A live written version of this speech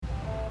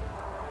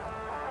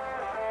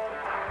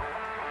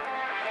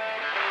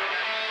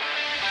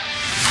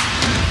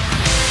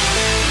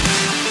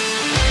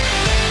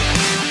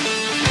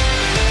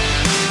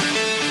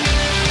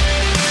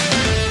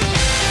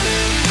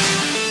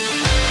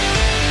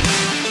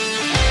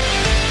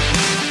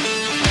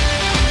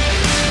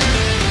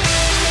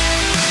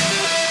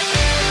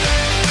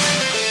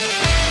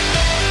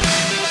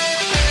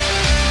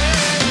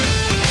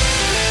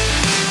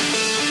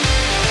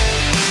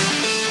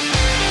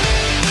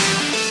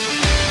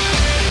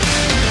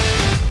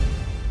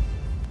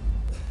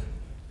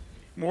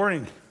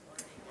morning.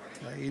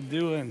 How you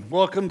doing?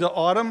 Welcome to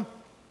autumn.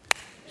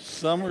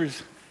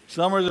 Summer's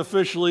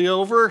officially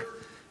over,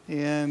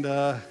 and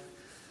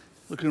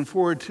looking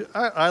forward to.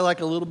 I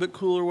like a little bit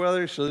cooler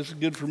weather, so this is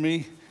good for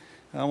me.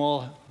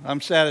 I'm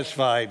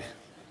satisfied.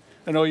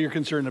 I know you're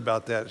concerned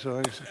about that,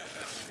 so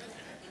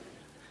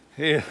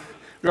hey,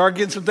 we are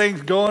getting some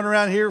things going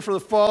around here for the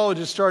fall. We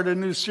just started a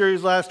new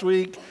series last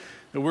week,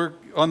 and we're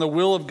on the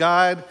will of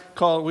God.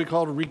 We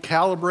call it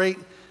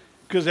Recalibrate.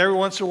 Because every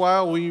once in a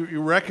while we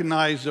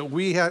recognize that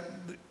we have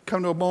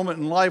come to a moment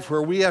in life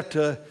where we have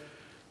to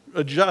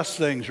adjust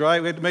things,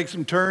 right? We have to make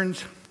some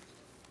turns.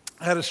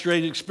 I had a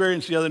strange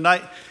experience the other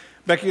night.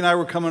 Becky and I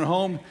were coming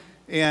home,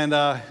 and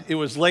it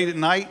was late at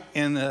night,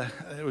 and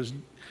it was,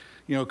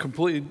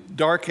 completely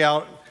dark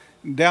out.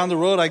 Down the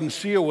road, I can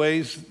see a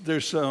ways.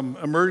 There's some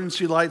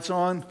emergency lights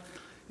on,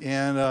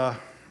 and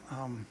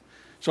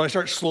so I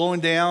start slowing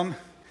down.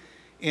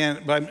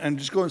 But I'm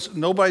just going.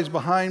 Nobody's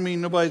behind me.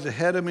 Nobody's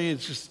ahead of me.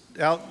 It's just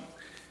out,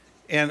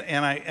 and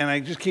I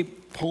just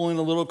keep pulling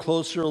a little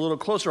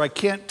closer. I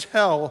can't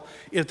tell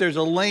if there's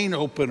a lane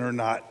open or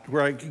not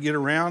where I can get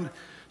around.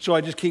 So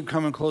I just keep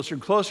coming closer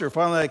and closer.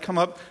 Finally, I come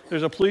up.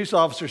 There's a police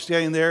officer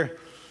standing there,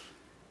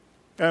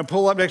 and I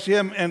pull up next to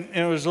him, and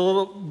it was a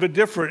little bit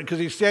different because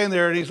he's standing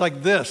there and he's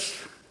like this,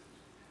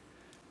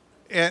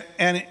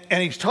 and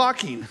he's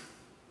talking,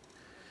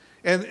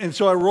 and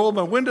so I rolled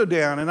my window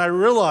down and I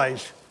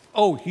realized,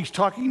 oh, he's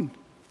talking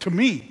to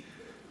me.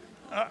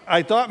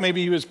 I thought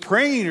maybe he was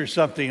praying or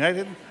something. I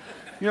didn't,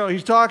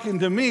 he's talking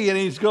to me and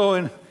he's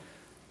going,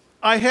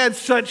 I had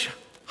such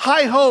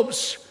high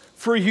hopes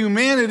for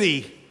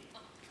humanity.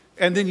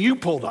 And then you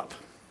pulled up.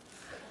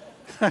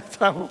 I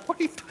thought, well, what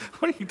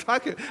are you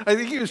talking? I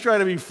think he was trying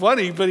to be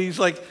funny, but he's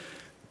like,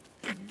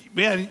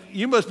 man,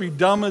 you must be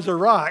dumb as a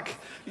rock.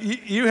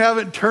 You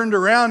haven't turned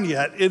around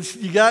yet.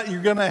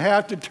 You're going to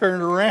have to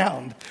turn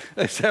around.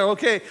 I said,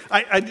 okay.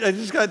 I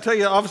just got to tell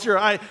you, officer,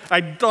 I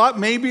thought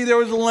maybe there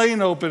was a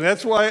lane open.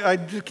 That's why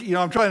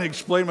I'm trying to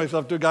explain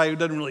myself to a guy who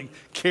doesn't really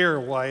care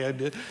why I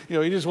did.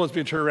 He just wants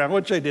me to turn around,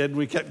 which I did, and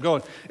we kept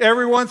going.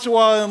 Every once in a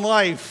while in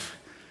life,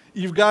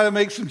 you've got to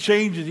make some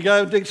changes. You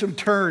got to take some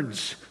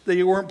turns that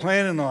you weren't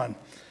planning on.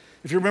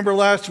 If you remember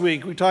last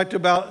week, we talked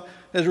about,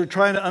 as we're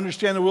trying to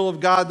understand the will of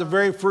God, the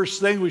very first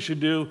thing we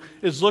should do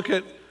is look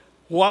at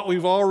what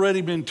we've already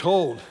been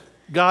told,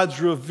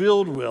 God's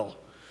revealed will.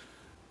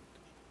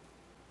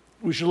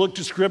 We should look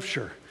to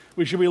Scripture.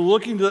 We should be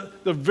looking to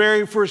the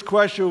very first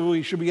question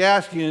we should be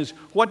asking is,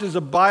 what does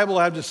the Bible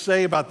have to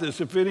say about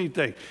this, if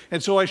anything?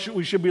 And so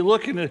we should be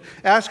looking to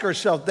ask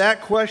ourselves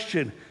that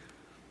question,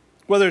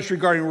 whether it's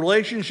regarding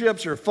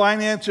relationships or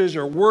finances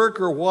or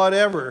work or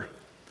whatever.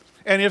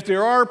 And if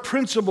there are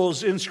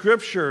principles in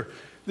Scripture,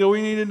 then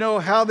we need to know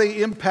how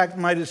they impact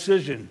my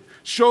decision.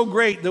 So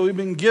great that we've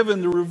been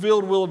given the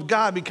revealed will of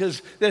God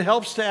because it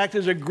helps to act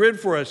as a grid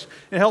for us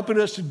and helping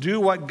us to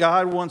do what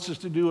God wants us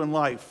to do in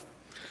life.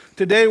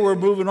 Today we're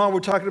moving on.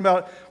 We're talking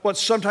about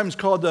what's sometimes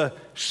called the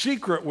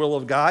secret will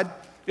of God.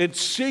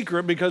 It's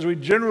secret because we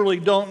generally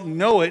don't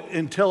know it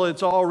until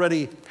it's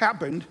already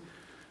happened.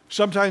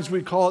 Sometimes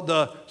we call it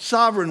the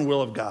sovereign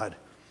will of God.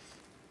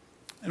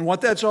 And what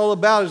that's all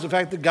about is the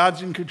fact that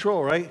God's in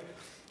control, right?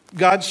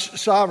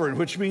 God's sovereign,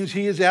 which means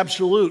he is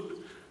absolute.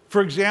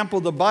 For example,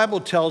 the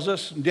Bible tells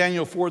us in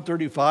Daniel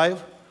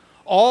 4:35,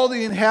 all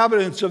the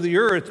inhabitants of the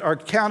earth are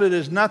counted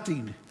as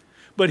nothing,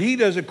 but he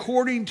does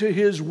according to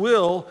his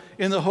will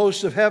in the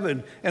hosts of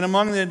heaven and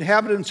among the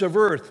inhabitants of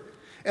earth.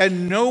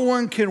 And no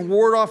one can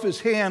ward off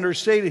his hand or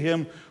say to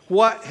him,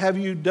 what have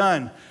you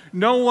done?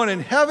 No one in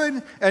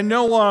heaven and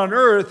no one on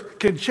earth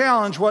can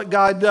challenge what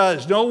God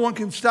does. No one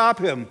can stop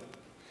him.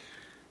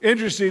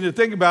 Interesting to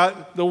think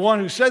about, the one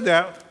who said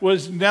that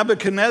was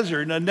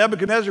Nebuchadnezzar. Now,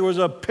 Nebuchadnezzar was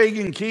a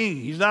pagan king.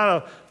 He's not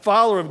a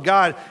follower of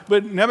God,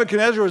 but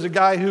Nebuchadnezzar was a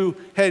guy who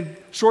had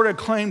sort of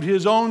claimed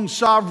his own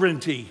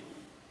sovereignty.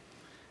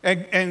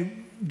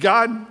 And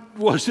God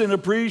wasn't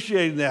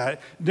appreciating that.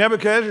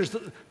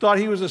 Nebuchadnezzar thought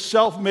he was a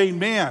self-made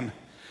man.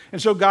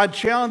 And so God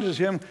challenges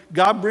him.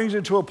 God brings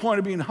him to a point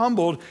of being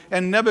humbled,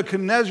 and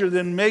Nebuchadnezzar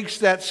then makes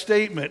that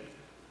statement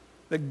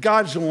that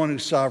God's the one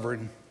who's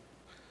sovereign.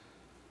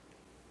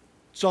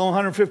 Psalm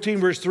 115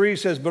 verse 3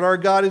 says, but our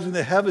God is in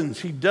the heavens.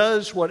 He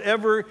does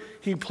whatever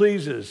he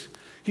pleases.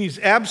 He's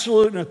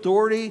absolute in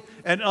authority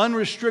and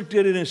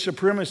unrestricted in his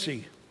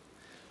supremacy.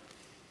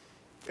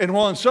 And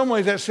while in some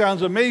ways that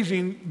sounds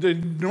amazing, the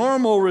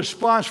normal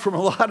response from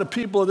a lot of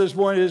people at this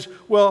point is,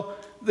 well,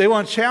 they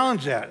want to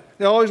challenge that.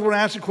 They always want to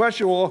ask the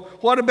question, well,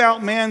 what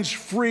about man's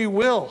free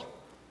will?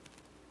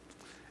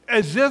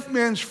 As if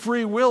man's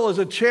free will is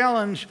a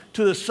challenge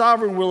to the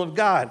sovereign will of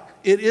God.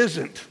 It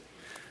isn't.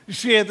 You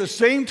see, at the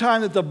same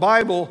time that the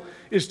Bible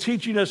is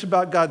teaching us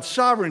about God's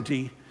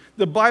sovereignty,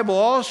 the Bible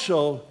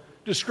also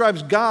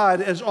describes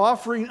God as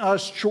offering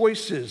us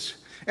choices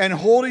and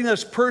holding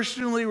us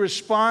personally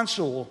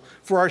responsible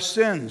for our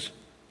sins.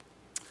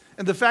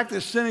 And the fact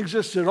that sin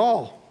exists at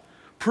all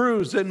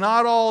proves that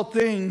not all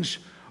things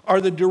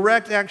are the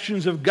direct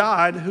actions of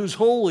God who's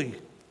holy.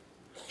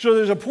 So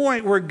there's a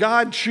point where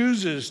God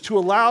chooses to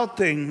allow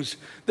things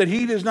that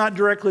he does not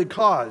directly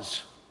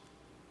cause.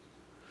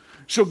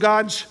 So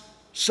God's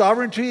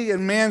sovereignty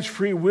and man's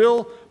free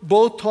will,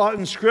 both taught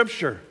in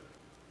Scripture.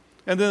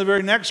 And then the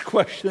very next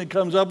question that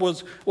comes up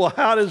was, well,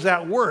 how does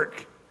that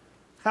work?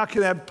 How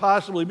can that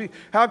possibly be?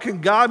 How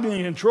can God be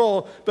in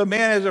control, but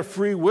man has a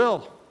free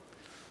will?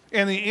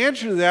 And the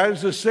answer to that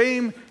is the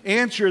same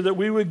answer that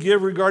we would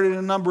give regarding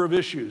a number of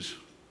issues.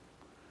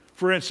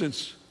 For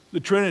instance, the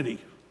Trinity.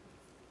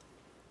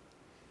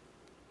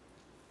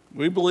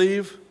 We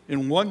believe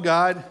in one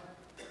God,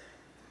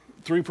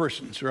 three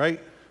persons, right?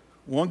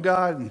 One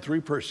God and three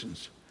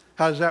persons.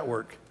 How does that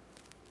work?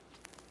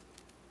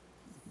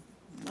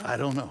 I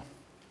don't know.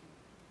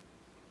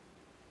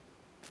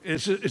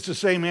 It's the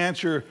same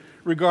answer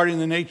regarding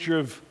the nature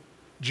of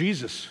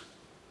Jesus.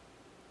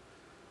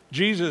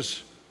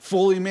 Jesus,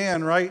 fully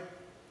man, right?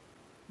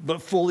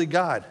 But fully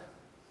God.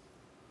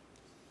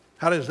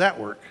 How does that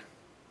work?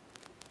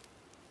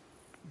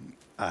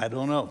 I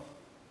don't know.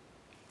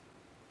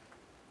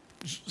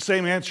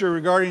 Same answer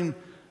regarding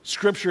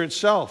Scripture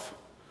itself.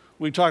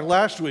 We talked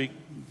last week,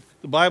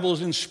 the Bible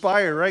is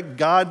inspired, right?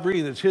 God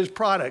breathed, it's his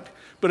product.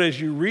 But as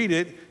you read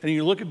it and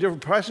you look at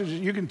different passages,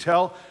 you can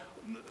tell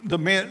the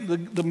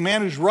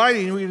man who's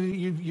writing,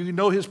 you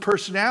know his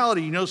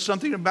personality, you know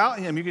something about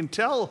him. You can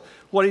tell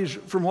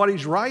from what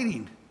he's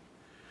writing.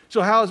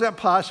 So how is that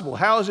possible?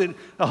 How is it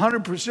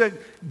 100%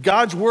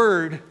 God's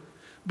word,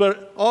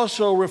 but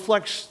also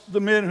reflects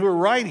the men who are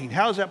writing?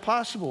 How is that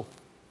possible?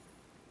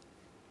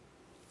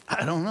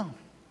 I don't know.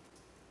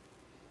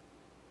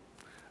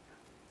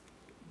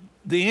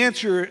 The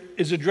answer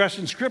is addressed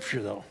in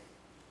Scripture, though.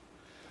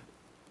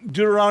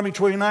 Deuteronomy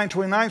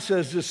 29:29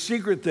 says, the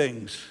secret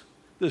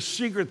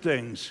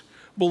things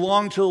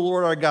belong to the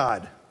Lord our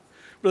God.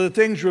 But the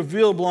things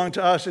revealed belong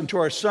to us and to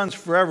our sons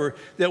forever,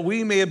 that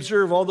we may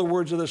observe all the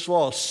words of this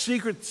law.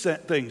 Secret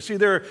things. See,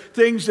 there are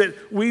things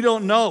that we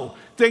don't know,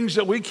 things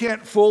that we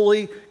can't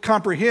fully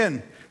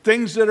comprehend,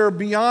 things that are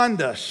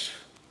beyond us.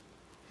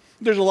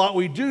 There's a lot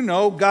we do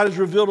know. God has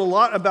revealed a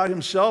lot about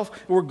himself.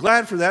 And we're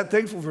glad for that,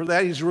 thankful for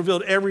that. He's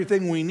revealed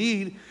everything we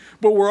need.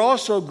 But we're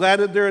also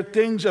glad that there are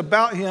things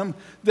about him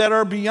that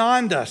are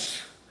beyond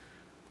us.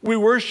 We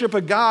worship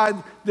a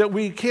God that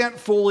we can't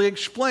fully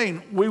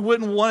explain. We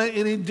wouldn't want it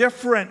any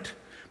different.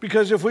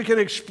 Because if we can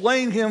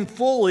explain him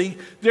fully,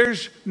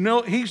 he's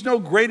no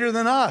greater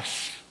than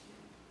us.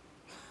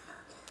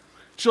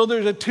 So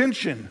there's a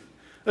tension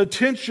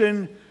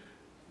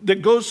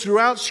that goes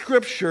throughout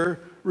Scripture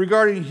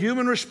regarding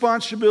human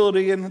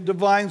responsibility and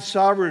divine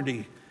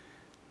sovereignty.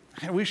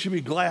 And we should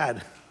be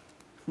glad.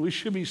 We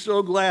should be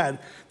so glad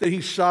that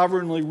he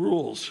sovereignly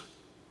rules.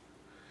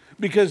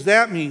 Because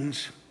that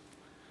means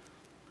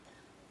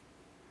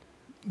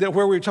that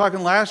where we were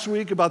talking last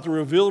week about the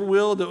revealed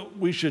will, that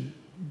we should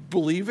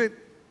believe it,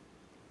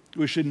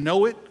 we should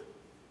know it.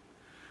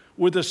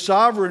 With the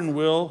sovereign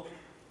will,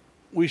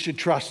 we should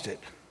trust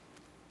it.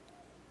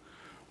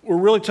 We're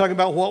really talking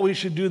about what we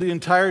should do the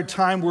entire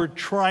time we're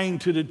trying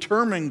to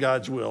determine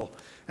God's will,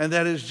 and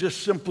that is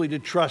just simply to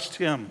trust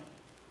him.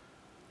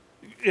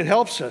 It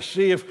helps us.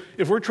 See, if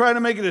we're trying to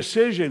make a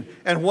decision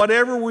and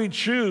whatever we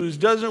choose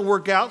doesn't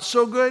work out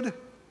so good,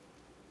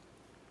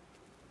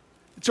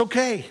 it's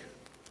okay.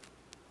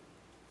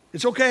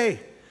 It's okay,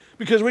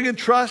 because we can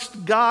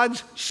trust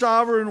God's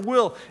sovereign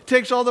will. It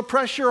takes all the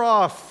pressure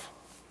off.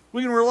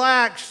 We can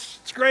relax.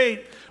 It's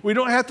great. We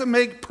don't have to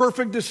make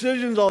perfect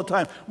decisions all the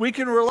time. We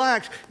can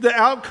relax. The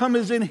outcome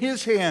is in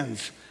his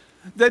hands.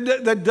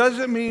 That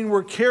doesn't mean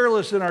we're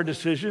careless in our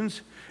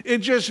decisions. It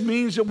just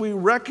means that we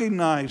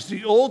recognize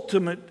the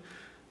ultimate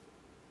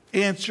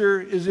answer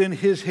is in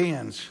his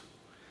hands.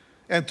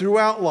 And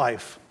throughout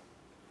life,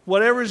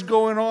 whatever's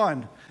going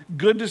on,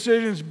 good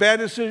decisions, bad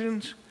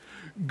decisions,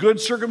 good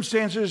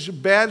circumstances,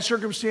 bad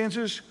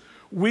circumstances,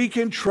 we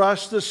can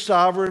trust the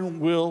sovereign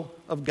will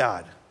of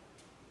God.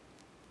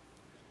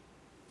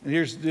 And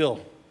here's the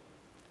deal.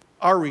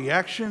 Our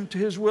reaction to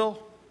his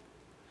will,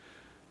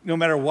 no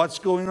matter what's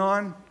going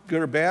on,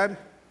 good or bad,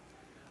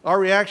 our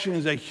reaction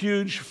is a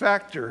huge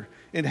factor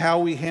in how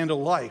we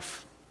handle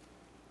life.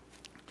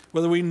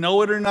 Whether we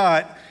know it or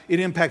not, it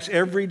impacts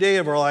every day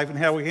of our life and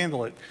how we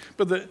handle it.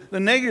 But the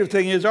negative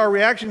thing is our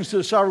reactions to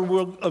the sovereign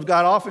will of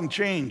God often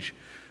change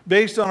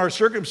based on our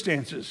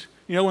circumstances.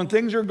 You know, when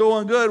things are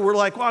going good, we're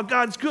like, wow,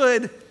 God's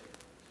good.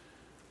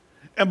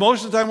 And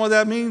most of the time what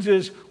that means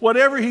is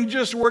whatever he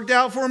just worked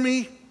out for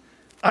me,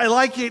 I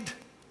like it.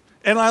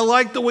 And I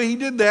like the way he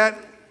did that.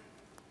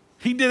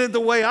 He did it the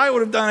way I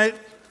would have done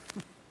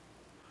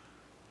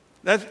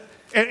it.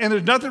 And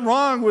there's nothing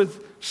wrong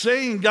with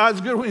saying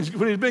God's good when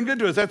he's been good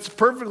to us. That's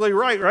perfectly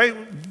right?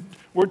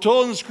 We're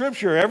told in the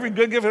Scripture, every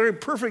good gift, every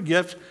perfect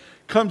gift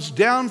comes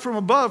down from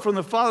above, from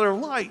the Father of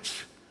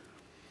lights.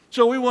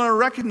 So we want to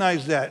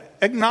recognize that,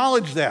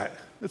 acknowledge that.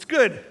 That's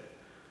good.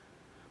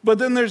 But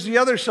then there's the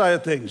other side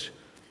of things.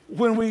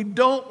 When we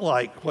don't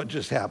like what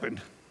just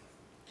happened,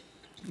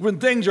 when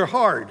things are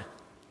hard,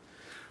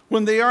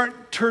 when they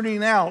aren't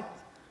turning out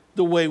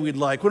the way we'd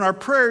like, when our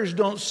prayers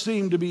don't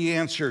seem to be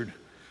answered,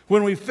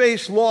 When we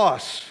face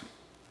loss,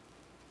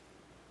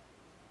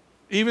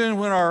 even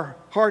when our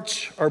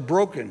hearts are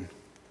broken,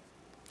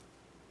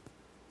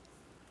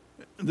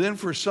 then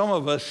for some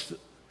of us,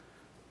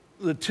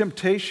 the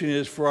temptation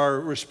is for our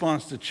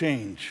response to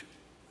change.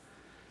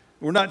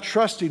 We're not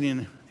trusting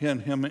in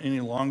him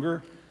any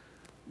longer.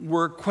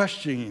 We're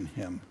questioning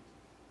him.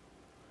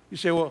 You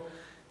say, well,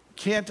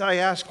 can't I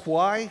ask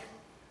why?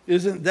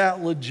 Isn't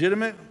that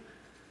legitimate?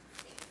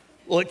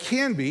 Well, it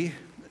can be.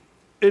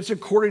 It's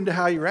according to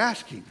how you're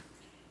asking.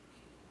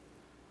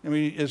 I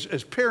mean,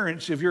 as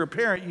parents, if you're a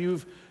parent,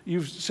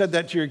 you've said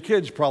that to your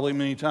kids probably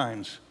many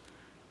times.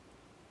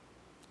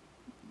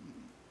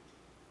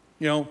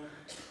 You know,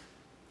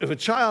 if a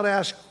child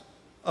asks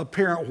a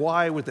parent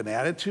why with an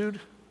attitude,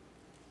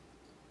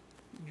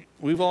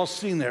 we've all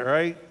seen that,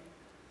 right?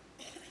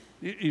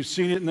 You've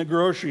seen it in the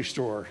grocery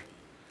store.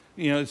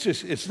 You know,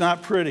 it's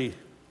not pretty.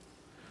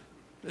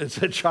 It's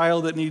a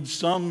child that needs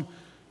some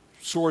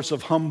source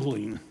of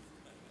humbling.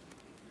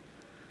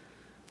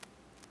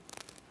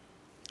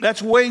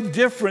 That's way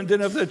different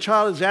than if the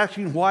child is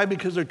asking why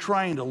because they're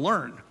trying to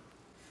learn.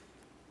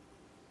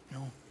 You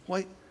know,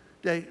 why,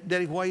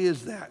 Daddy, why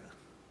is that?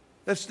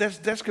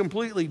 That's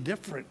completely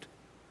different.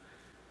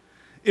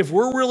 If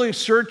we're really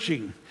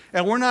searching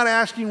and we're not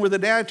asking with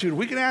an attitude,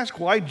 we can ask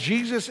why.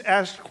 Jesus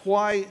asked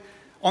why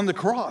on the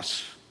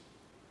cross.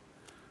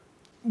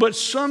 But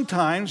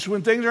sometimes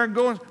when things aren't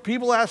going,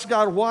 people ask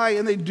God why,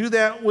 and they do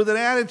that with an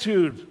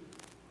attitude.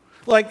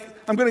 Like,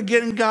 I'm going to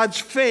get in God's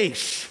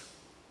face.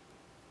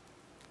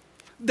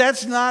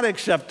 That's not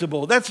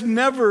acceptable. That's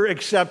never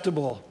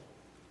acceptable.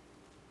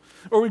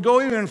 Or we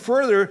go even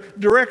further,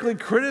 directly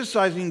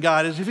criticizing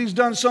God as if he's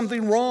done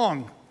something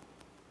wrong.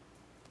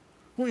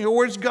 Well,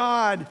 where's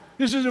God?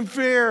 This isn't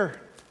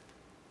fair.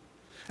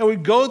 And we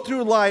go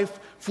through life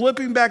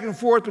flipping back and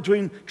forth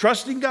between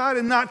trusting God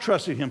and not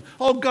trusting him.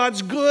 Oh,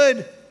 God's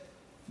good.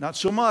 Not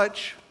so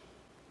much.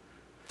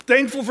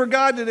 Thankful for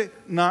God today.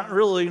 Not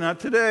really, not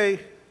today.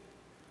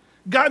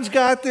 God's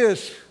got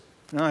this.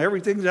 No,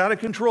 everything's out of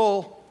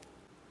control.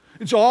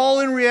 It's all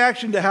in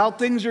reaction to how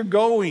things are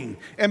going.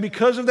 And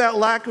because of that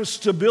lack of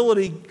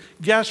stability,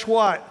 guess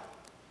what?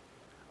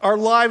 Our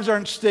lives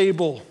aren't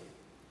stable.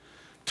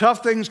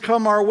 Tough things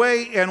come our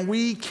way and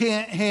we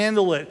can't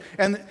handle it.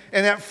 And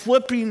that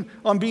flipping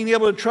on being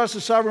able to trust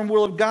the sovereign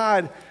will of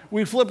God,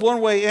 we flip one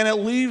way and it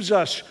leaves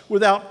us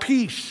without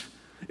peace.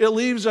 It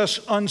leaves us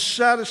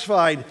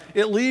unsatisfied.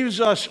 It leaves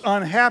us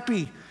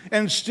unhappy.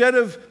 And instead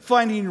of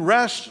finding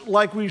rest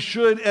like we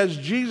should as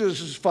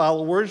Jesus'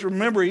 followers,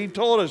 remember he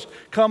told us,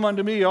 come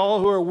unto me all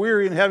who are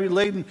weary and heavy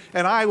laden,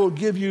 and I will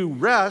give you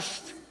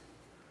rest.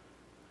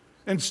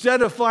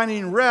 Instead of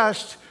finding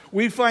rest,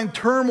 we find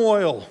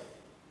turmoil.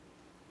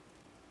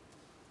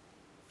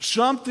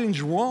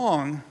 Something's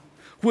wrong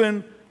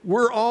when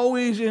we're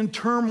always in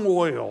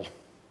turmoil.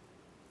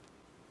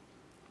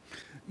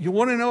 You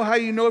want to know how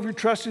you know if you're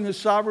trusting the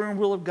sovereign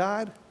will of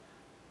God?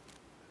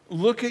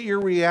 Look at your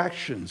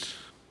reactions,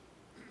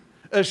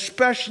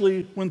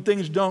 especially when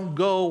things don't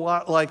go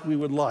like we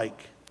would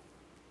like.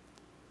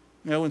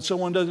 You know, when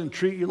someone doesn't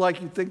treat you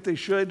like you think they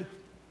should,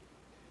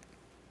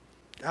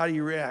 how do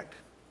you react?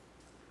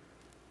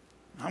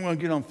 I'm going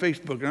to get on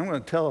Facebook and I'm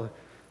going to tell,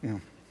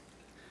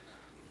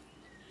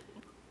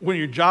 when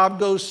your job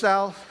goes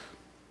south,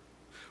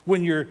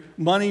 when your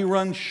money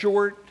runs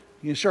short,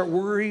 you start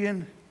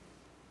worrying.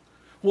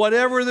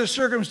 Whatever the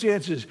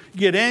circumstances, you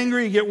get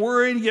angry, you get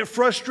worried, you get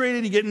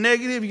frustrated, you get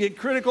negative, you get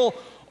critical.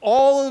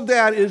 All of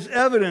that is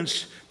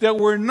evidence that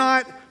we're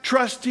not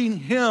trusting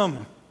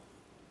him.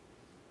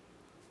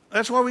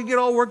 That's why we get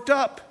all worked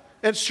up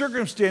at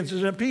circumstances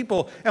and at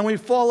people, and we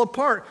fall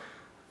apart.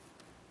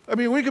 I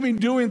mean, we could be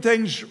doing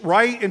things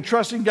right and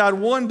trusting God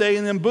one day,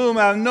 and then boom,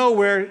 out of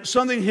nowhere,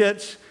 something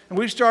hits, and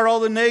we start all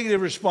the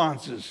negative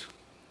responses.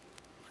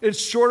 It's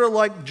sort of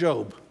like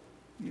Job.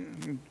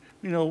 You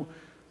know,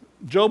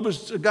 Job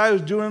was a guy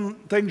who's doing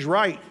things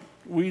right.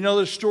 We know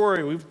the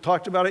story. We've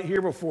talked about it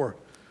here before.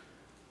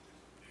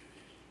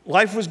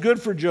 Life was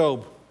good for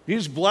Job. He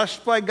was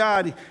blessed by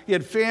God. He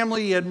had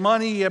family, he had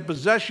money, he had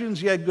possessions,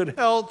 he had good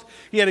health,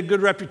 he had a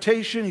good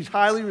reputation, he's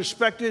highly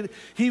respected.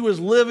 He was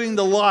living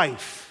the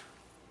life.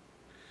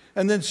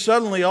 And then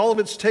suddenly all of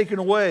it's taken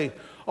away.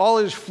 All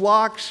his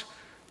flocks,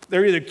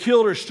 they're either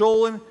killed or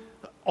stolen.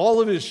 All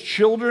of his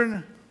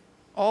children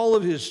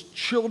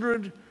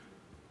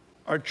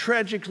are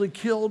tragically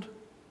killed.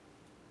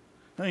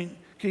 I mean,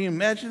 can you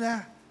imagine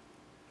that?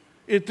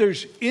 If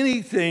there's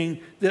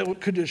anything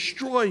that could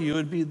destroy you,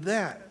 it'd be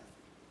that.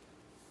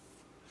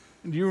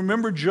 And do you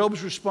remember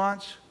Job's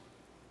response?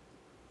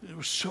 It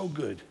was so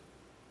good.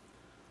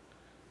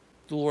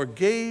 The Lord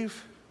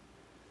gave,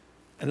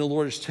 and the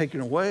Lord has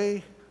taken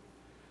away.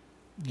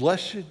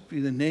 Blessed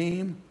be the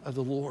name of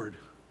the Lord.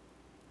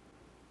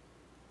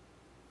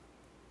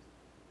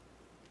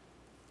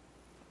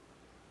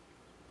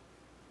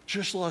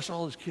 Just lost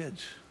all his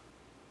kids.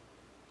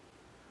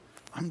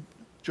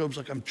 Job's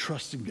like, I'm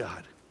trusting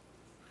God.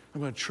 I'm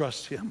going to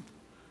trust him.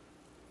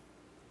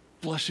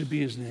 Blessed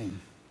be his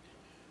name.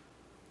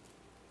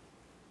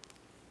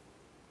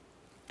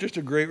 Just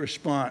a great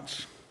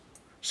response.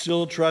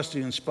 Still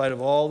trusting in spite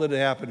of all that had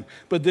happened.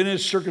 But then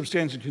his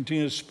circumstances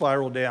continued to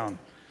spiral down.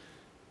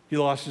 He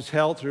lost his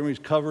health. Remember, he's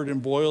covered in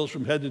boils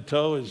from head to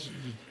toe.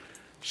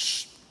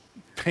 His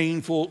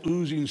painful,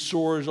 oozing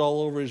sores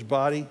all over his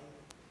body.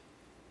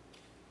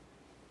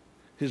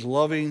 His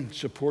loving,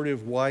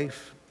 supportive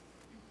wife,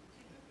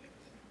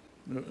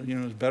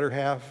 his better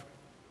half.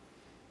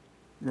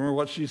 Remember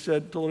what she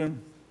told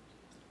him?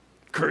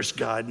 Curse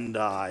God and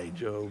die,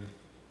 Job.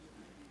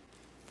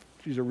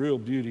 She's a real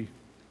beauty.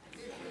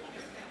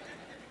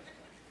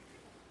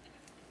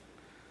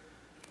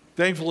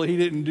 Thankfully, he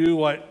didn't do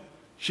what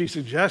she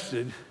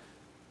suggested,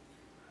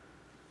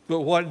 but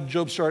what did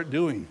Job start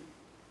doing?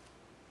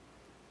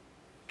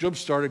 Job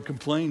started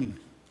complaining,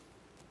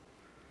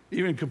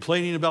 even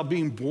complaining about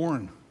being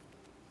born.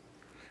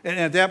 And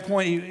at that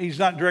point, he's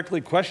not directly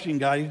questioning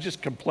God, he's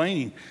just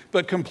complaining.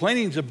 But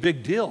complaining is a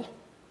big deal.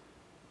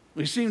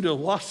 We seem to have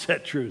lost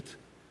that truth.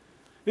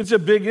 It's a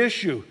big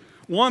issue.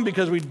 One,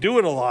 because we do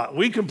it a lot.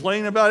 We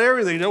complain about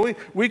everything, don't we?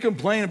 We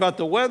complain about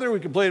the weather. We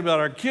complain about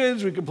our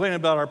kids. We complain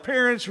about our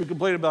parents. We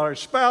complain about our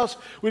spouse.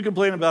 We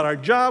complain about our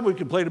job. We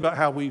complain about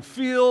how we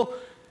feel.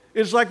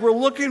 It's like we're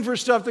looking for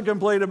stuff to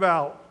complain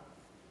about.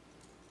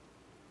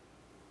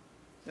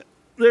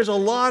 There's a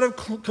lot of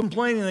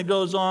complaining that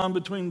goes on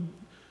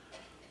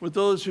with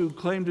those who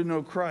claim to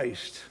know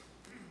Christ.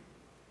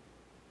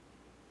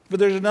 But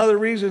there's another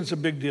reason it's a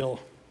big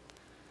deal,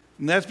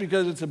 and that's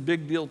because it's a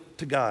big deal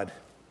to God.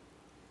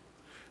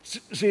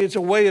 See, it's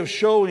a way of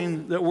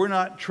showing that we're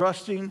not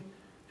trusting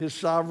his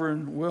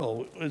sovereign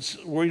will.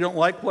 We don't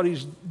like what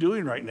he's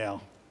doing right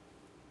now,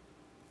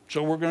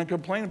 so we're going to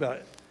complain about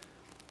it.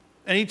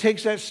 And he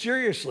takes that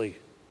seriously.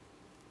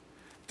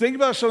 Think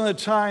about some of the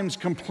times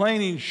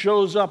complaining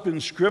shows up in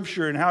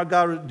Scripture and how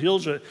God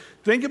deals with it.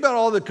 Think about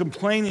all the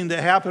complaining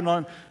that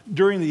happened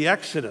during the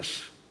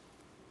Exodus.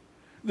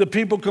 The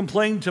people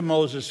complained to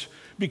Moses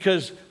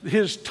because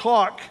his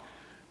talk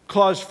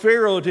caused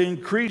Pharaoh to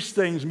increase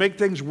things, make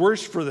things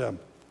worse for them.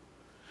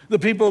 The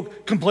people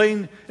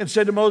complained and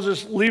said to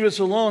Moses, leave us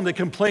alone. They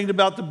complained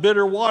about the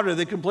bitter water.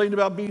 They complained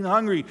about being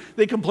hungry.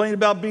 They complained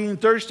about being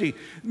thirsty.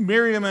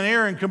 Miriam and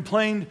Aaron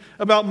complained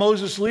about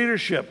Moses'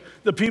 leadership.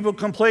 The people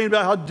complained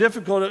about how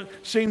difficult it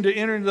seemed to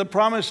enter into the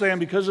promised land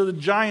because of the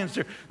giants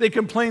there. They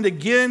complained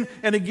again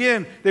and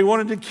again. They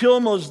wanted to kill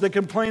Moses. They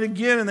complained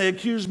again, and they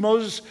accused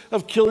Moses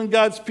of killing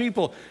God's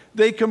people.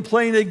 They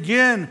complained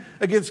again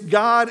against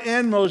God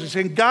and Moses,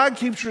 and God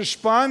keeps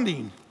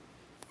responding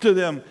to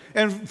them.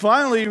 And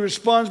finally, he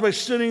responds by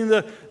sending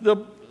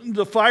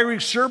the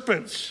fiery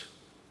serpents.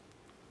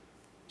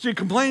 See,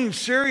 complaining is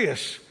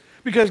serious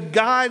because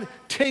God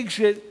takes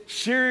it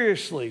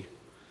seriously.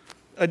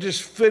 I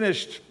just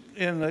finished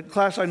in the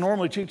class I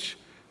normally teach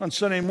on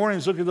Sunday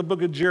mornings, look at the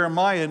book of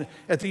Jeremiah. And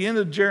at the end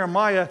of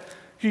Jeremiah,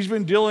 he's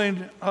been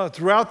dealing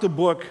throughout the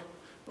book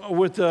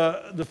with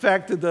the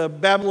fact that the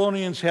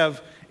Babylonians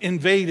have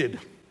invaded.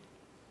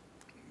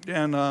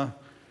 And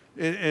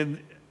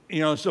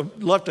so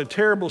left a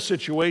terrible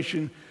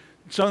situation.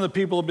 Some of the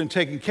people have been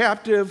taken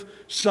captive.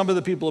 Some of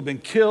the people have been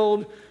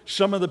killed.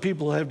 Some of the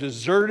people have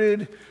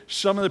deserted.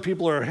 Some of the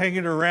people are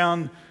hanging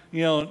around,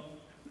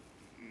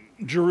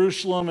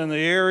 Jerusalem and the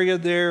area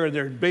there, and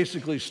they're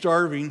basically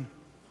starving.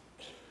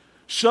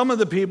 Some of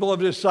the people have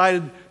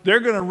decided they're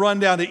going to run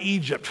down to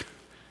Egypt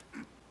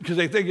because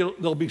they think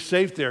they'll be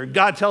safe there.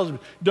 God tells them,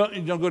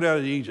 don't go down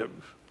to Egypt.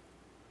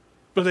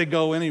 But they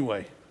go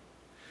anyway.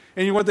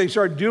 And what they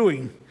start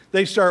doing,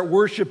 they start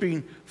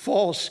worshiping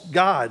false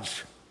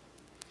gods.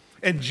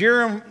 And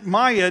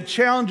Jeremiah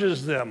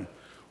challenges them.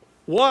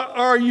 What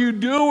are you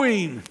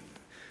doing?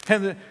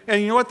 And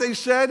you know what they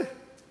said?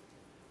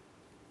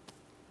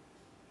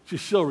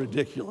 It's so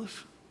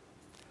ridiculous.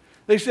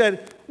 They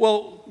said,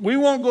 well, we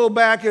won't go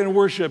back and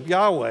worship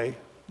Yahweh,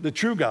 the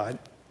true God,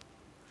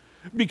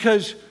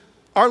 because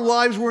our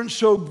lives weren't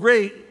so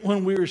great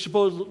when we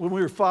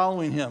were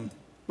following him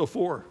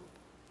before.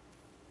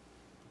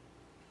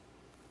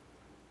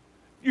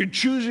 You're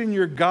choosing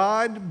your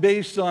God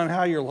based on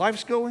how your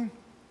life's going?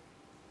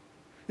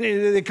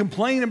 They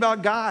complain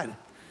about God.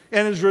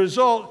 And as a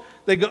result,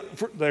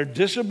 they're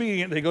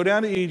disobedient. They go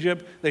down to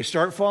Egypt. They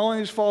start following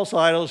these false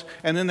idols.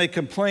 And then they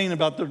complain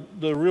about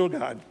the real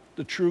God,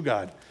 the true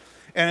God.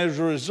 And as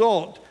a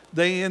result,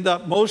 they end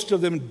up, most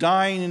of them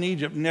dying in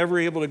Egypt, never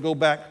able to go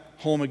back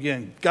home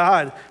again.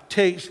 God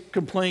takes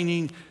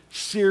complaining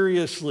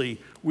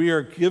seriously. We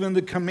are given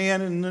the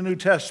command in the New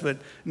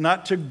Testament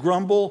not to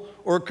grumble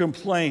or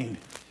complain.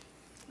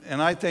 And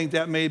I think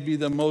that may be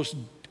the most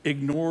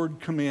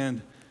ignored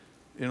command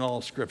in all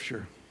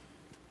Scripture.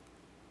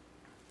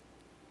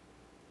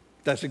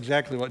 That's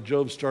exactly what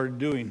Job started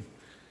doing.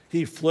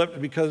 He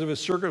flipped because of his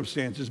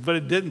circumstances, but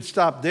it didn't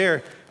stop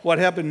there. What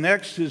happened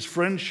next, his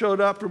friends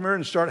showed up, remember,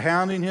 and started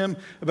hounding him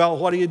about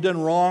what he had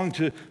done wrong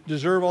to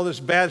deserve all this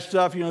bad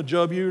stuff.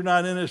 Job, you're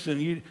not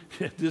innocent.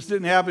 This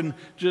didn't happen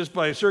just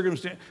by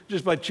circumstance,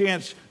 just by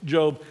chance,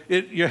 Job.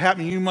 You're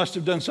happening. You must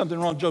have done something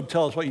wrong. Job,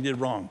 tell us what you did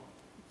wrong.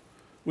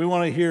 We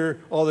want to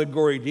hear all the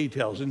gory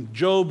details. And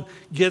Job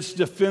gets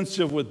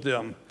defensive with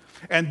them.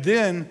 And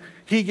then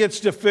he gets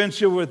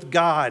defensive with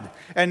God.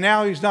 And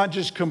now he's not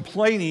just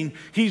complaining,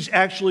 he's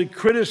actually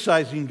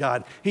criticizing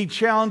God. He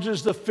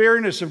challenges the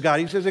fairness of God.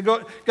 He says,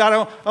 God,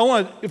 I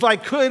want, if I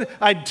could,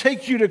 I'd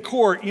take you to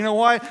court. You know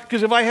why?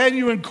 Because if I had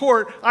you in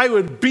court, I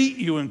would beat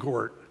you in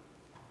court.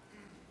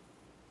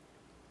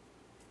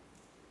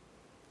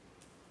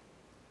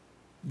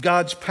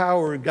 God's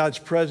power and God's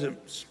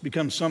presence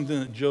becomes something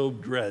that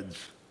Job dreads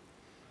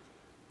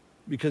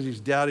because he's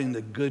doubting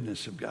the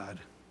goodness of God.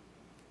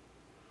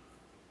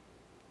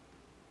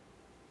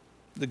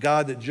 The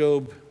God that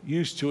Job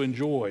used to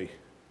enjoy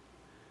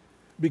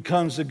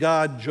becomes the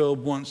God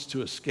Job wants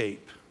to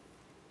escape.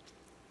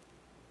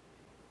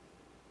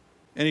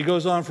 And he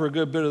goes on for a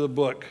good bit of the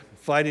book,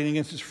 fighting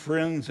against his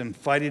friends and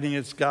fighting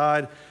against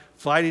God,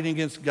 fighting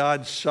against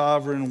God's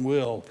sovereign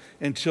will,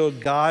 until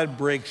God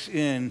breaks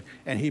in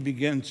and he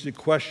begins to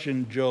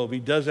question Job. He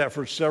does that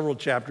for several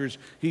chapters.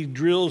 He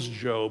drills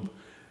Job,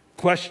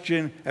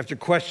 question after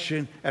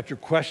question after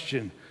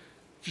question.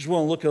 Just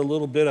want to look at a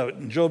little bit of it.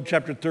 In Job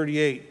chapter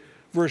 38,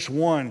 verse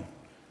 1, it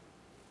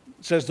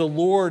says, the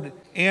Lord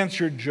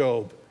answered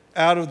Job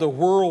out of the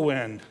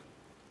whirlwind.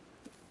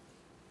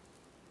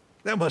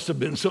 That must have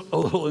been a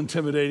little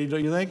intimidating,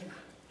 don't you think?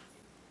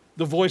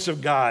 The voice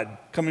of God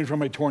coming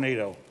from a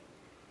tornado.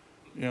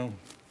 You know,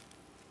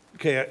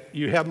 okay,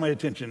 you have my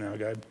attention now,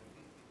 God.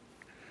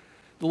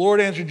 The Lord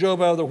answered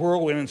Job out of the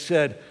whirlwind and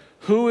said,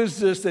 who is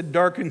this that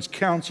darkens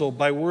counsel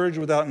by words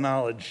without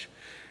knowledge?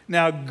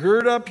 Now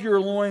gird up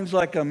your loins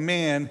like a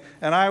man,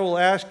 and I will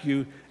ask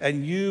you,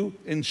 and you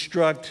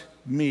instruct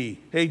me.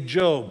 Hey,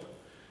 Job,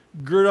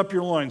 gird up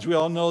your loins. We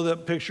all know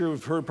that picture.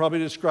 We've heard probably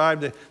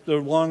described the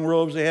long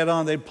robes they had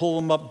on. They'd pull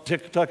them up,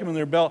 tuck them in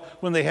their belt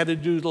when they had to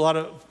do a lot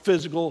of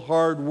physical,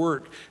 hard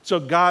work. So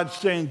God's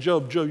saying,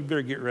 Job, you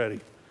better get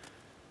ready.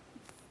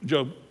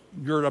 Job,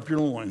 gird up your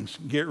loins.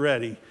 Get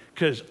ready.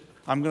 Because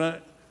I'm going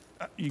to,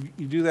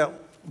 you do that,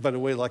 by the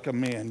way, like a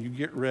man. You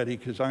get ready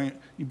because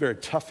you better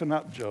toughen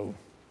up, Job.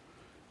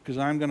 Because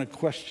I'm going to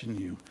question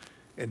you.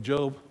 And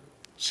Job,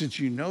 since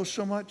you know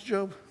so much,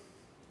 Job,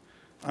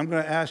 I'm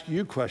going to ask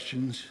you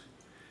questions,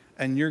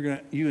 and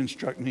you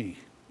instruct me.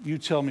 You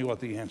tell me what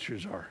the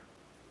answers are.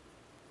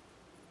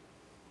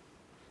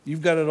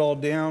 You've got it all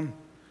down.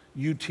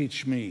 You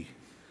teach me.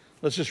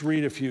 Let's just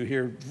read a few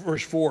here.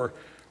 Verse 4,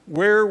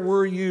 where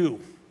were you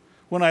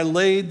when I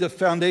laid the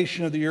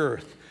foundation of the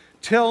earth?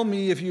 Tell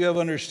me if you have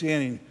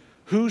understanding.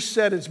 Who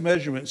set its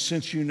measurements,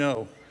 since you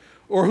know?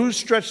 Or who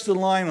stretched the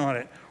line on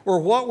it? Or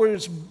what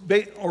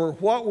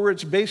were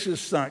its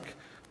bases sunk?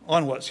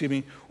 On what, excuse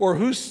me? Or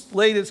who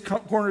laid its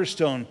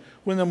cornerstone?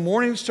 When the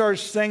morning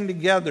stars sang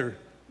together,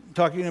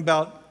 talking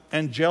about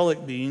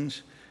angelic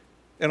beings,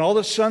 and all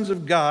the sons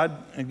of God,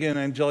 again,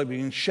 angelic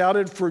beings,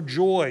 shouted for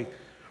joy.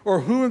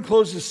 Or who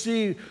enclosed the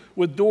sea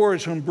with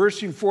doors when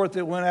bursting forth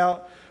it went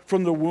out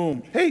from the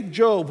womb? Hey,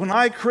 Job, when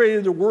I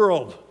created the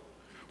world,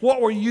 what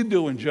were you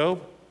doing,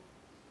 Job?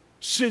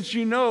 Since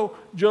you know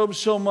Job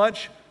so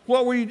much,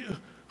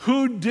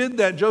 who did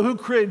that, Job? Who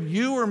created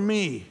you or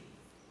me?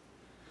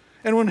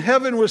 And when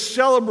heaven was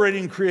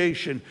celebrating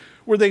creation,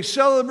 were they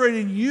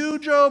celebrating you,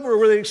 Job, or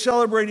were they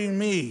celebrating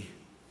me?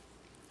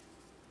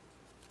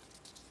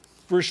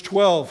 Verse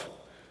 12,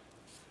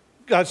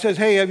 God says,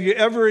 hey, have you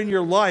ever in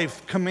your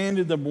life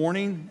commanded the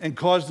morning and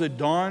caused the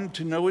dawn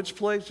to know its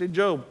place? Hey,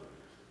 Job,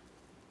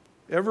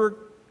 ever,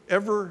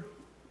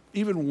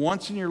 even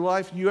once in your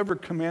life, you ever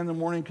command the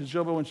morning? Because,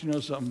 Job, I want you to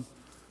know something.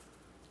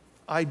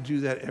 I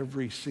do that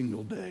every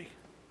single day.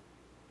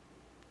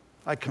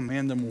 I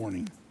command the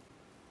morning.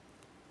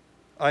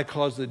 I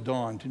cause the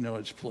dawn to know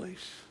its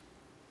place.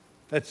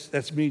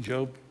 That's me,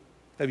 Job.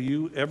 Have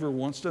you ever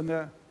once done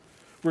that?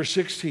 Verse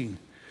 16.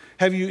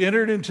 Have you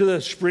entered into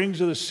the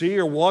springs of the sea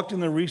or walked in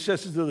the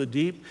recesses of the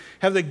deep?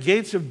 Have the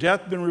gates of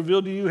death been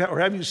revealed to you? Or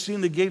have you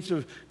seen the gates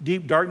of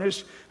deep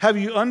darkness? Have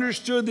you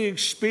understood the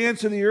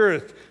expanse of the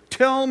earth?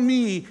 Tell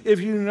me if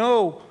you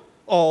know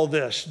all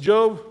this.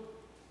 Job,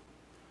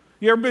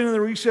 you ever been in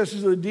the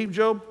recesses of the deep,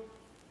 Job?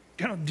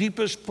 Kind of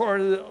deepest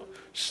part of the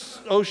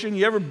ocean.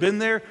 You ever been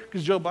there?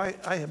 Because, Job,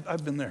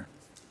 I've been there.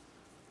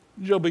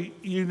 Job,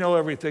 you know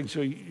everything,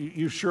 so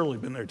you've surely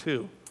been there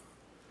too.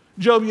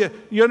 Job,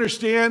 you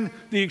understand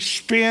the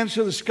expanse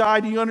of the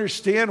sky? Do you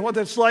understand what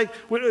that's like?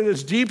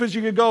 As deep as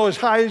you could go, as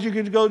high as you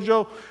could go,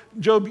 Job.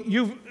 Job,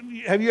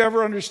 have you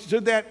ever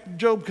understood that,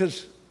 Job?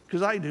 Because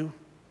I do.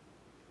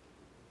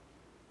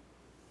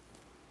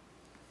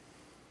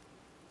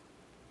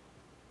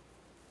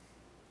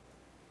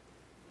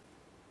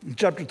 In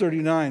chapter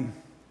 39,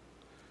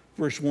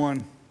 verse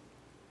 1,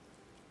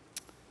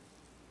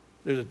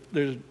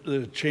 there's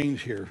a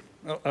change here.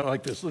 I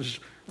like this. Let's just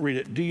read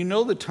it. Do you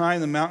know the time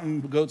the mountain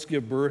goats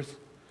give birth?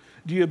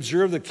 Do you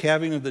observe the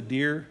calving of the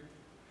deer?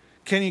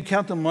 Can you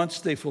count the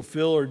months they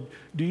fulfill? Or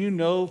do you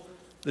know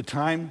the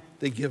time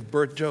they give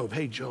birth? Job,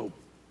 hey, Job.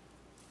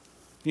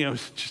 You know,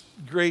 it's just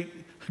great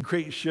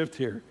shift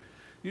here.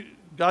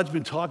 God's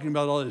been talking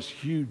about all this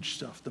huge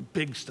stuff, the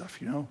big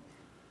stuff, you know.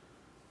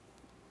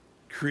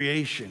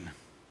 Creation,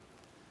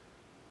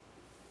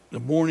 the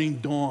morning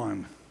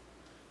dawn,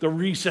 the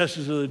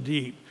recesses of the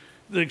deep,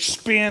 the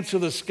expanse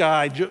of the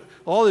sky,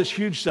 all this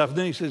huge stuff. And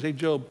then he says, hey,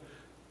 Job,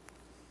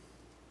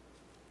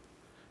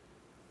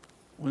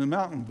 when the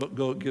mountain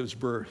goat gives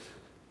birth,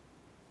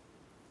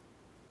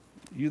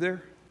 you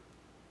there?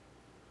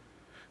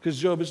 Because,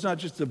 Job, it's not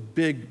just the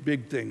big,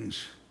 big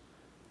things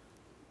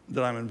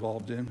that I'm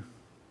involved in.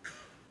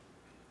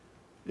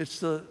 It's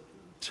the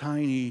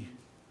tiny,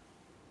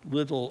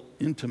 little,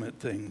 intimate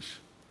things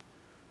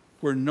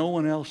where no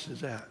one else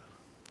is at.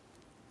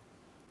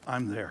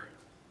 I'm there.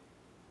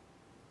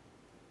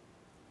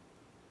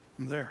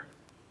 I'm there.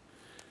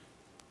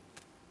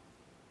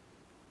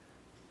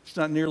 It's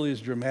not nearly as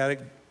dramatic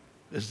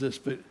as this,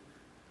 but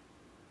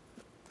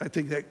I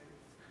think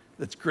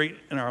that's great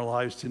in our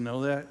lives to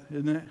know that,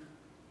 isn't it?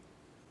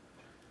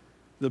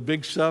 The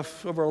big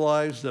stuff of our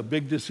lives, the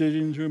big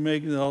decisions we're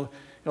making, all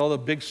the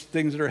big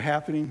things that are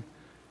happening,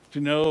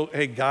 to know,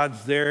 hey,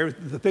 God's there.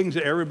 The things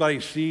that everybody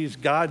sees,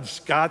 God's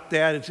got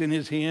that. It's in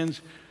his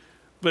hands.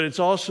 But it's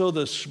also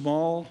the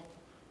small,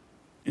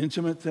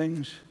 intimate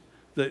things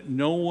that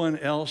no one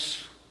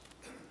else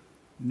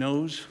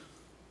knows.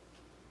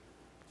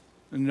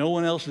 And no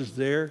one else is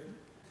there.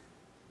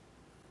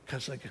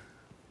 Because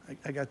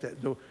I got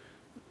that.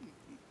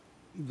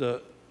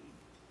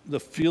 The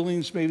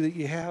feelings maybe that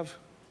you have,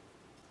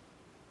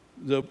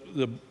 the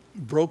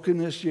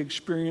brokenness you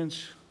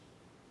experience,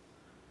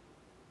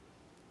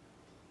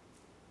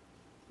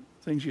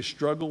 things you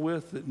struggle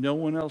with that no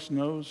one else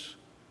knows.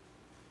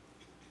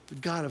 The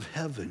God of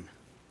heaven,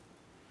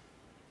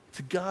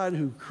 the God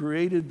who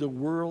created the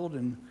world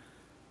and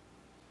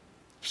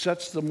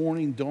sets the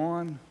morning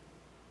dawn,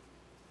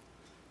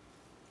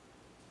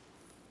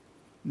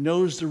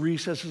 knows the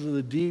recesses of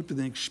the deep and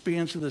the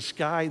expanse of the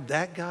sky.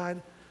 That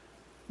God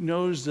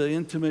knows the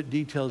intimate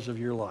details of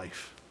your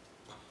life.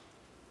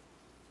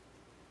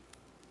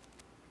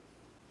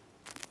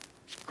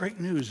 It's great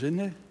news, isn't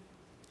it?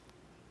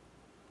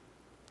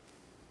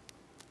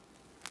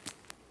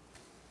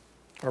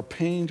 Our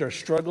pains, our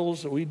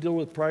struggles that we deal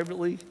with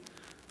privately,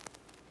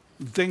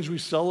 the things we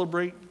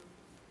celebrate,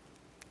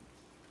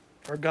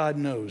 our God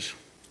knows.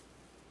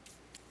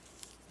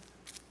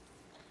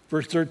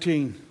 Verse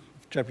 13,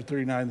 chapter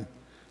 39,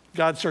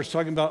 God starts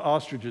talking about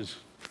ostriches.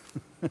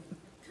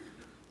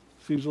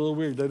 Seems a little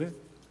weird, doesn't it?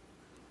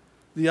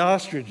 The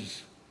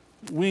ostrich's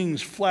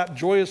wings flap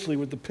joyously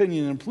with the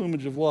pinion and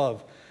plumage of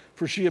love,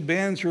 for she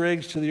abandons her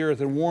eggs to the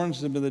earth and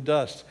warns them in the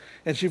dust.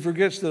 And she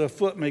forgets that a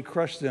foot may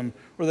crush them,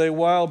 or that a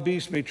wild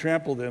beast may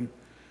trample them.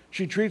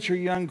 She treats her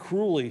young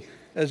cruelly,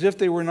 as if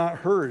they were not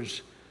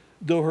hers.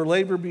 Though her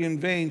labor be in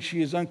vain,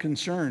 she is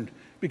unconcerned,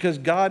 because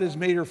God has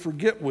made her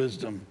forget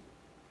wisdom.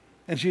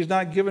 And he has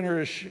not given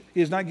her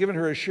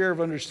a share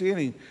of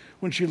understanding.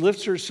 When she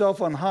lifts herself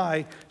on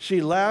high,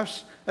 she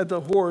laughs at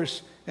the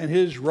horse and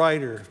his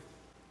rider.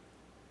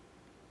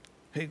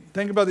 Hey,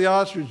 think about the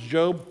ostrich,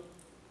 Job.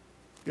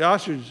 The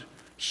ostrich,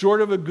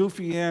 sort of a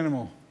goofy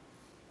animal.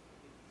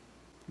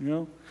 You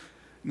know,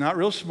 not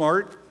real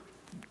smart.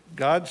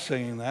 God's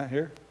saying that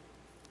here.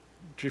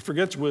 She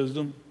forgets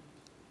wisdom.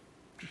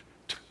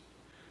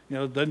 You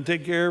know, doesn't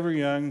take care of her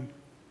young.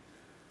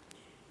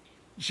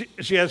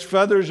 She has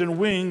feathers and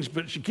wings,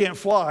 but she can't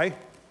fly.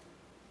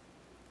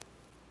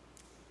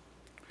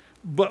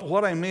 But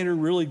what I made her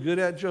really good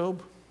at,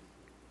 Job,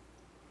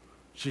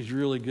 she's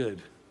really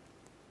good.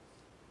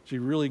 She's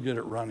really good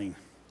at running.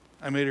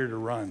 I made her to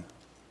run.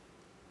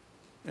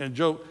 And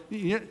Job,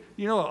 you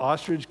know an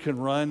ostrich can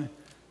run?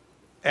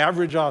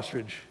 Average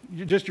ostrich,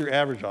 just your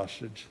average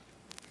ostrich,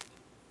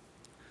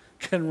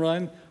 can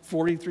run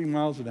 43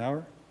 miles an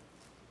hour.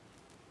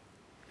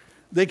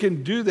 They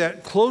can do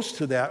that, close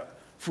to that,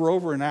 for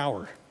over an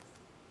hour.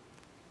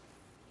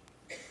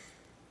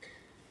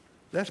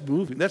 That's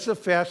moving. That's the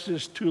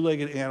fastest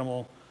two-legged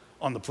animal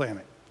on the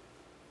planet.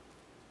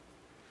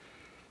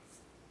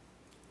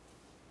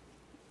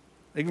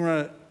 They can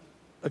run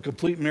a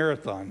complete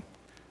marathon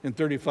in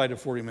 35 to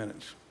 40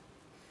 minutes.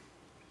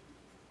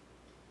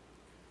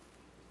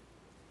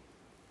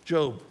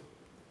 Job,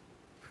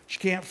 she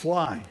can't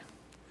fly,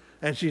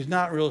 and she's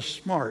not real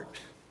smart,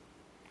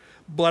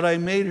 but I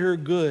made her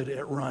good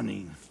at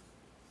running,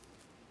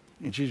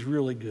 and she's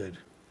really good.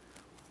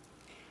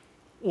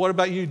 What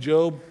about you,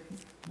 Job?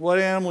 What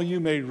animal you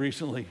made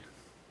recently?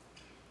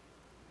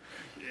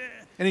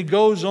 And he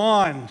goes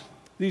on.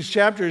 These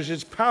chapters,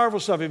 it's powerful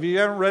stuff. If you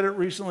haven't read it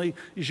recently,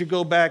 you should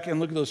go back and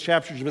look at those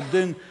chapters. But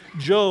then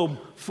Job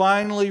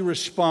finally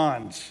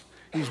responds.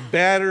 He's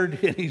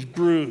battered and he's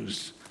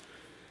bruised.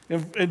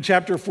 In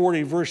chapter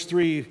 40, verse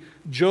 3,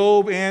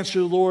 Job answered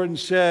the Lord and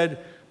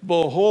said,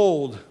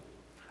 "Behold,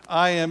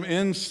 I am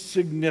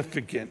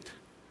insignificant.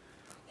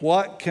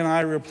 What can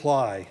I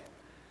reply?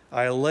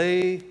 I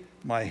lay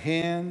my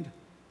hand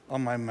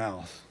on my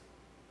mouth."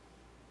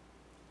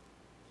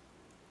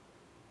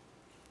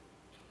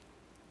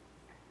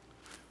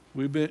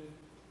 We've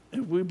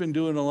been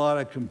doing a lot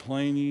of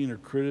complaining or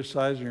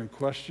criticizing or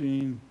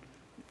questioning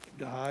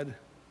God.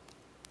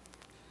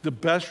 The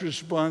best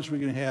response we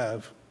can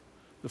have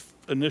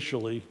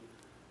initially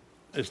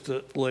is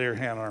to lay our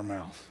hand on our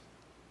mouth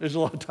There's a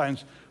lot of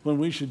times when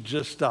we should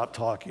just stop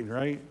talking,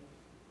 right?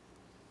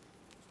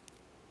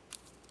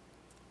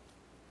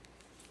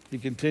 He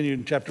continued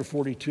in chapter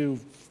 42,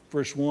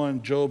 verse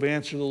 1, Job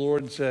answered the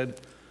Lord and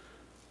said,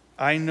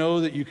 I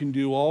know that you can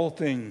do all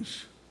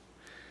things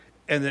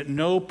and that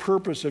no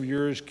purpose of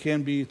yours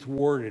can be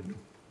thwarted.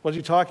 What's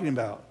he talking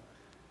about?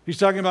 He's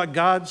talking about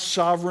God's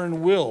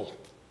sovereign will.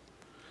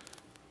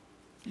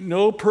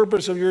 No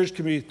purpose of yours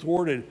can be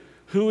thwarted.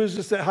 Who is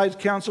this that hides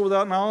counsel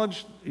without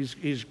knowledge?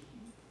 He's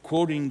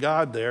quoting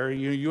God there.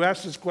 You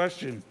ask this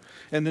question,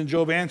 and then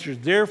Job answers,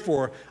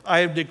 therefore, I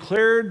have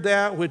declared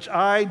that which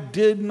I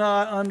did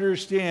not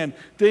understand,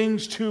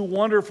 things too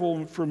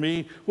wonderful for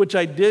me, which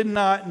I did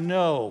not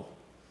know.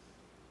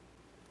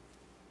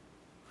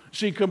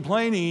 See,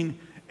 complaining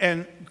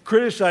and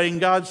criticizing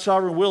God's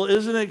sovereign will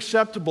isn't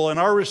acceptable, and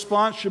our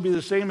response should be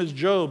the same as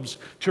Job's,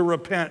 to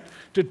repent,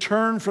 to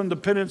turn from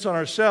dependence on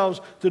ourselves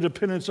to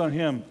dependence on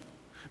Him.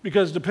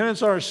 Because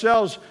dependence on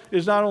ourselves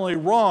is not only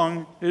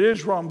wrong, it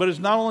is wrong, but it's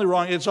not only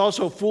wrong, it's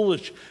also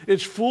foolish.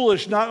 It's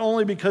foolish not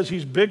only because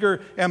He's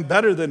bigger and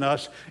better than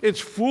us, it's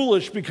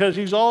foolish because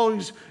He's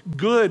always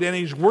good and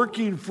He's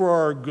working for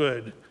our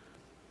good.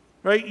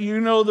 Right?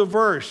 You know the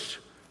verse,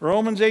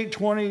 Romans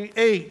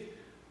 8:28.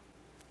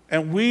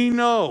 And we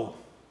know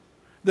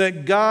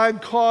that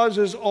God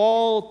causes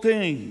all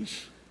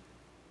things.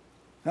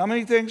 How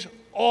many things?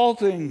 All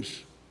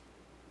things.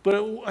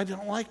 But I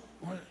don't like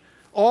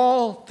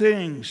all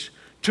things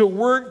to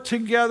work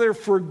together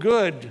for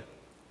good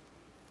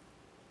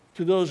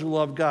to those who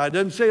love God. It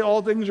doesn't say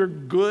all things are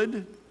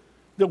good,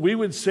 that we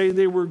would say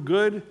they were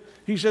good.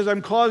 He says,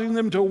 I'm causing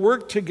them to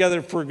work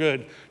together for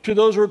good to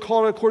those who are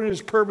called according to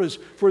His purpose.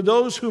 For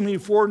those whom He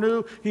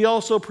foreknew, He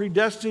also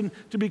predestined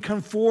to be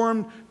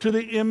conformed to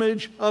the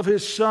image of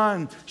His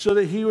Son, so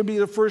that He would be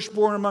the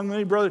firstborn among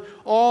many brothers.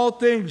 All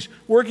things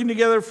working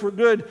together for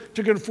good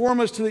to conform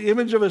us to the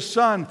image of His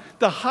Son,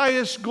 the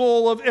highest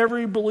goal of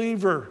every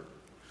believer,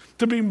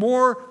 to be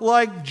more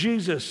like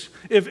Jesus.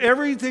 If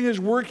everything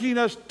is working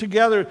us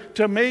together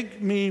to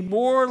make me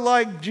more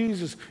like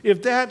Jesus,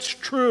 if that's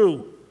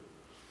true,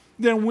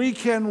 then we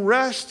can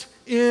rest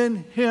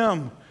in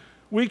Him.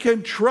 We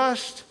can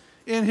trust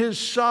in His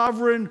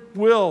sovereign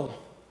will.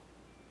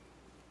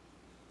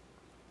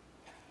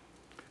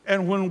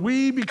 And when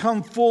we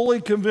become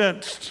fully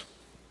convinced,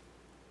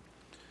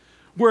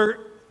 where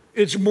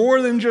it's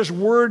more than just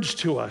words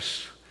to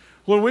us,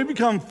 when we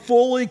become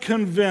fully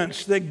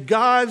convinced that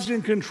God's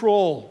in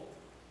control,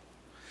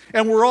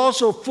 and we're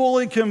also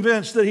fully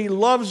convinced that He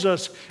loves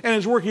us and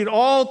is working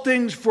all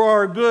things for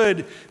our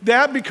good,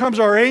 that becomes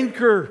our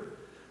anchor.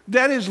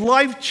 That is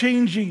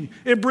life-changing.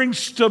 It brings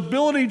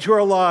stability to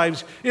our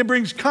lives. It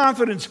brings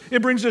confidence.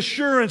 It brings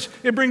assurance.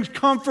 It brings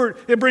comfort.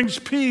 It brings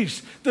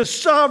peace. The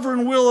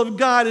sovereign will of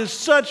God is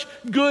such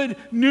good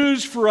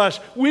news for us.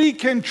 We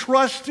can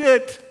trust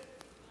it.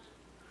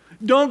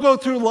 Don't go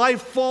through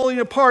life falling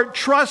apart.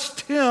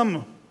 Trust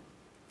Him.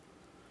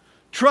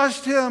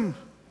 Trust Him.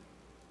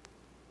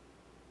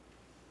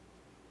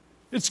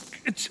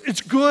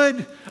 It's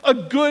good. A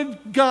good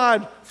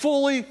God,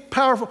 fully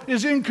powerful,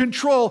 is in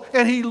control,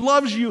 and He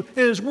loves you and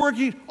is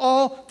working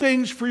all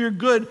things for your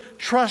good.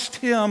 Trust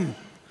Him.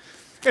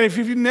 And if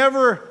you've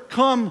never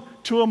come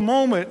to a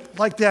moment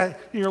like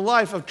that in your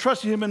life of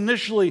trusting Him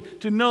initially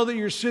to know that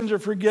your sins are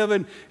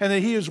forgiven and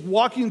that He is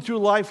walking through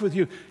life with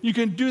you, you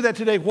can do that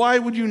today. Why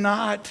would you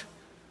not?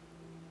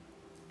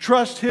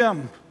 Trust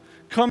Him.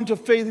 Come to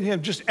faith in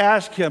Him. Just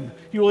ask Him.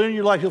 He will enter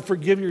your life. He'll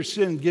forgive your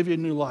sin, give you a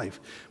new life.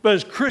 But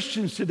as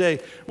Christians today,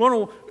 if we're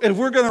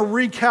going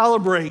to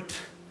recalibrate,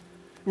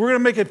 we're going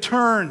to make a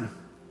turn.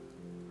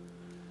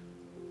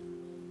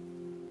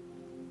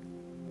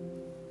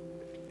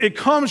 It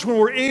comes when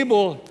we're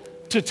able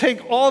to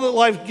take all that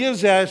life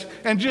gives us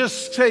and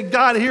just say,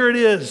 God, here it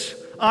is.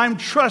 I'm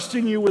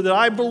trusting you with it.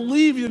 I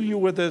believe in you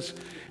with this.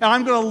 And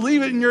I'm going to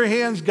leave it in your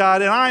hands,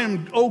 God, and I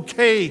am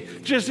okay,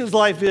 just as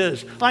life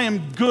is. I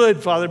am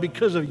good, Father,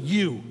 because of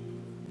you.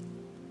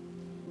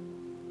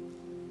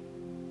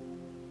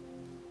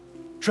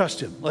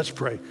 Trust Him. Let's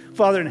pray.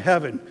 Father in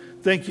heaven,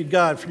 thank you,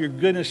 God, for your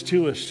goodness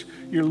to us,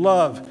 your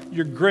love,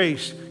 your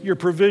grace, your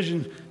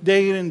provision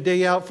day in and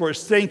day out for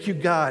us. Thank you,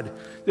 God,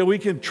 that we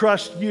can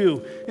trust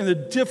you in the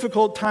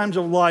difficult times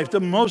of life, the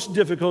most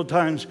difficult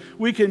times.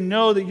 We can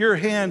know that your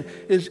hand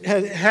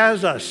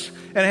has us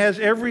and has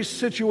every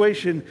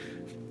situation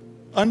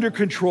under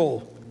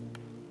control.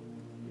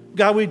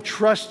 God, we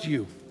trust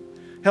you.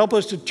 Help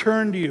us to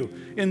turn to you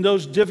in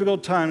those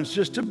difficult times,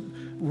 just to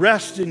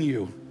rest in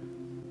you.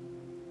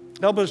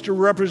 Help us to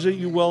represent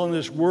you well in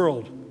this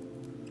world,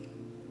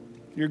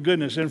 your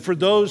goodness. And for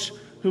those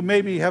who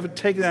maybe haven't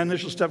taken that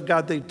initial step,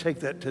 God, they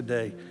take that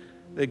today.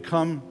 They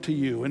come to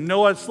you and know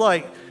what it's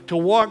like to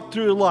walk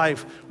through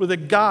life with a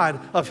God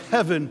of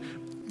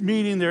heaven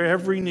meeting their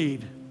every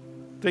need.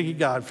 Thank you,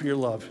 God, for your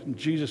love. In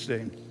Jesus'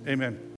 name, amen.